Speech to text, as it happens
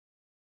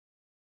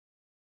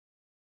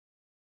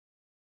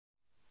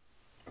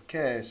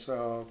Okay,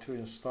 so to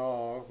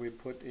install, we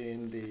put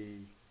in the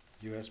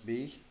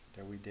USB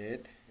that we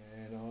did,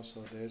 and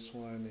also this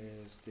one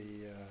is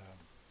the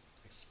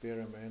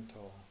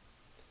experimental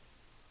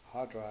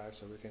hard drive,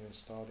 so we can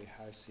install the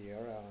High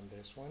Sierra on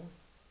this one,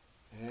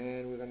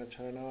 and we're going to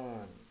turn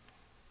on.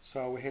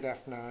 So we hit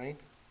F9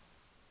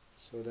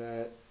 so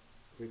that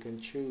we can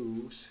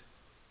choose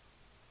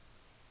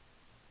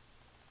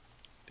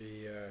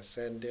the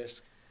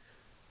SanDisk.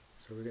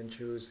 So we can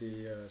choose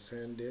the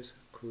SanDisk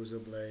Cruiser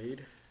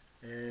Blade,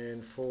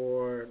 and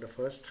for the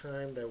first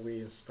time that we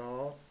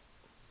install,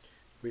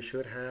 we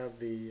should have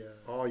the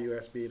all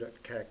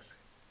USB.kex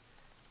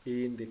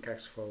in the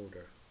kex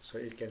folder so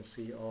it can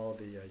see all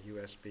the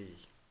USB.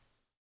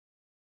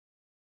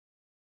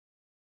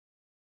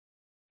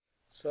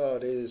 So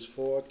this is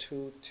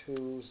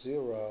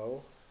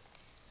 4220,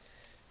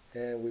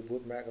 and we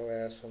boot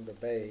macOS from the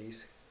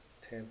base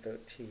 10.13,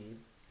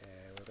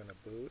 and we're going to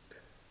boot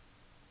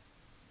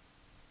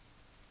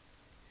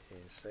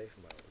in safe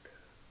mode.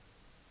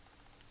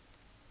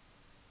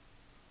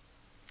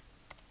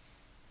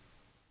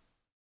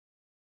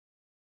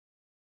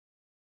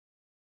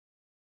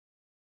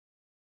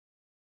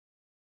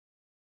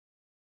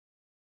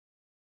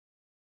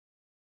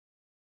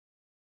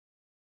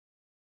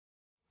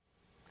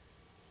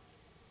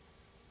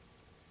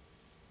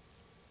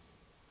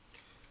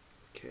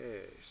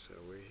 Okay, so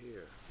we're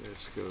here.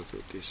 Let's go to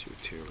this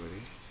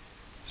utility.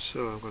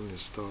 So I'm going to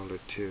install it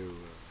to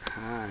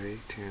High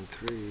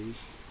 10.3.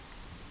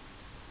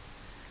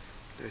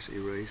 Let's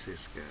erase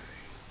this guy.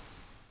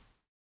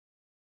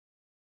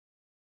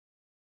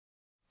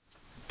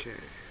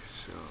 Okay,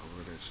 so we're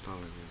going to install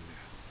it in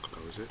there.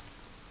 Close it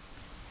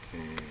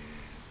and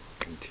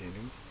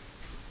continue.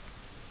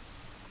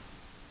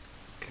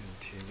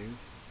 Continue.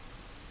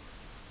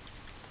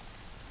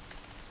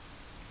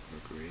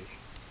 Agree.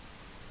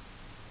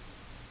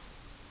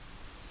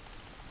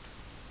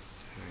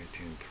 High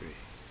 10.3.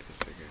 That's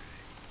the guy.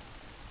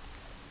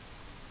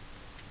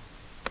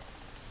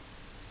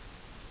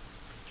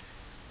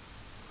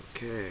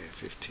 Okay,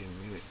 15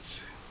 minutes.